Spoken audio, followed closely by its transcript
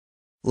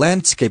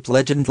Landscape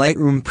Legend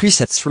Lightroom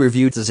presets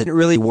review. Does it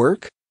really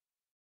work?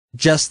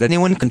 Just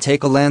anyone can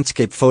take a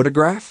landscape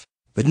photograph,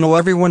 but no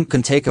everyone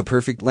can take a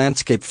perfect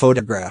landscape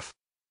photograph.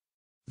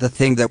 The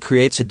thing that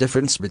creates a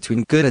difference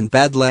between good and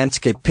bad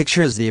landscape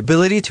picture is the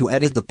ability to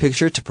edit the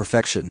picture to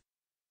perfection.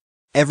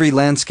 Every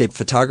landscape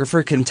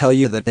photographer can tell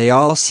you that they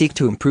all seek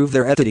to improve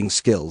their editing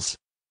skills.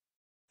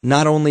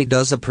 Not only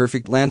does a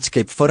perfect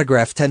landscape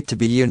photograph tend to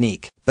be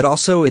unique, but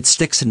also it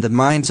sticks in the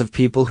minds of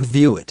people who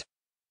view it.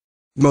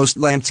 Most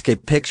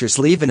landscape pictures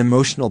leave an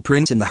emotional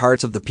print in the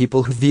hearts of the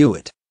people who view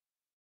it.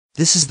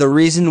 This is the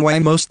reason why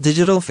most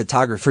digital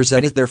photographers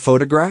edit their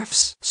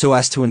photographs, so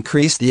as to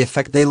increase the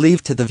effect they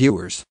leave to the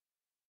viewers.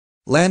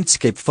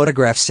 Landscape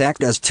photographs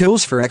act as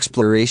tools for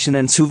exploration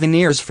and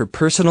souvenirs for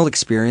personal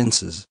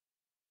experiences.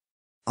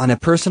 On a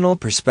personal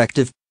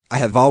perspective, I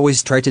have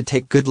always tried to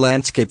take good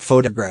landscape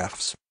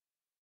photographs.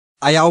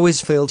 I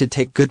always failed to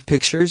take good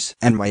pictures,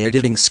 and my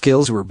editing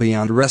skills were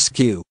beyond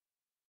rescue.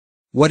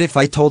 What if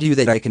I told you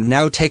that I can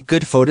now take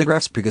good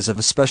photographs because of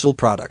a special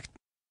product?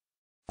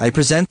 I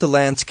present the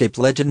Landscape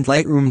Legend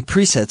Lightroom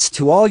presets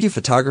to all you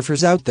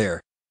photographers out there.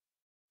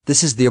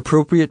 This is the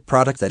appropriate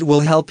product that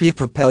will help you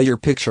propel your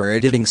picture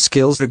editing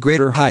skills to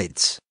greater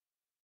heights.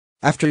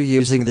 After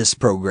using this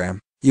program,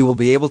 you will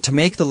be able to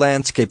make the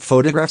landscape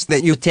photographs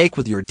that you take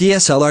with your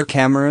DSLR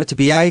camera to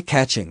be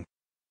eye-catching.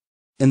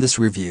 In this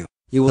review,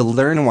 you will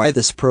learn why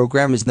this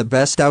program is the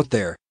best out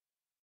there.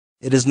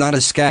 It is not a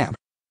scam.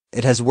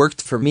 It has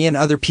worked for me and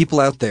other people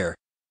out there.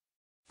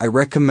 I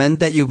recommend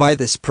that you buy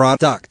this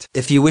product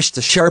if you wish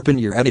to sharpen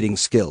your editing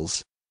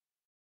skills.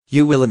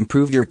 You will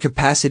improve your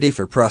capacity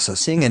for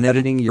processing and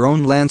editing your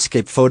own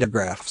landscape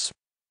photographs.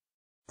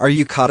 Are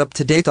you caught up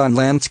to date on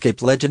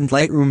Landscape Legend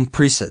Lightroom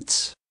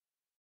presets?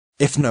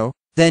 If no,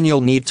 then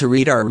you'll need to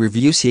read our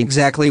review, see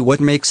exactly what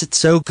makes it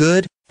so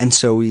good and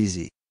so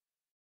easy.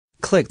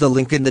 Click the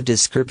link in the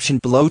description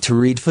below to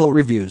read full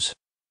reviews.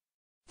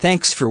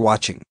 Thanks for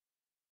watching.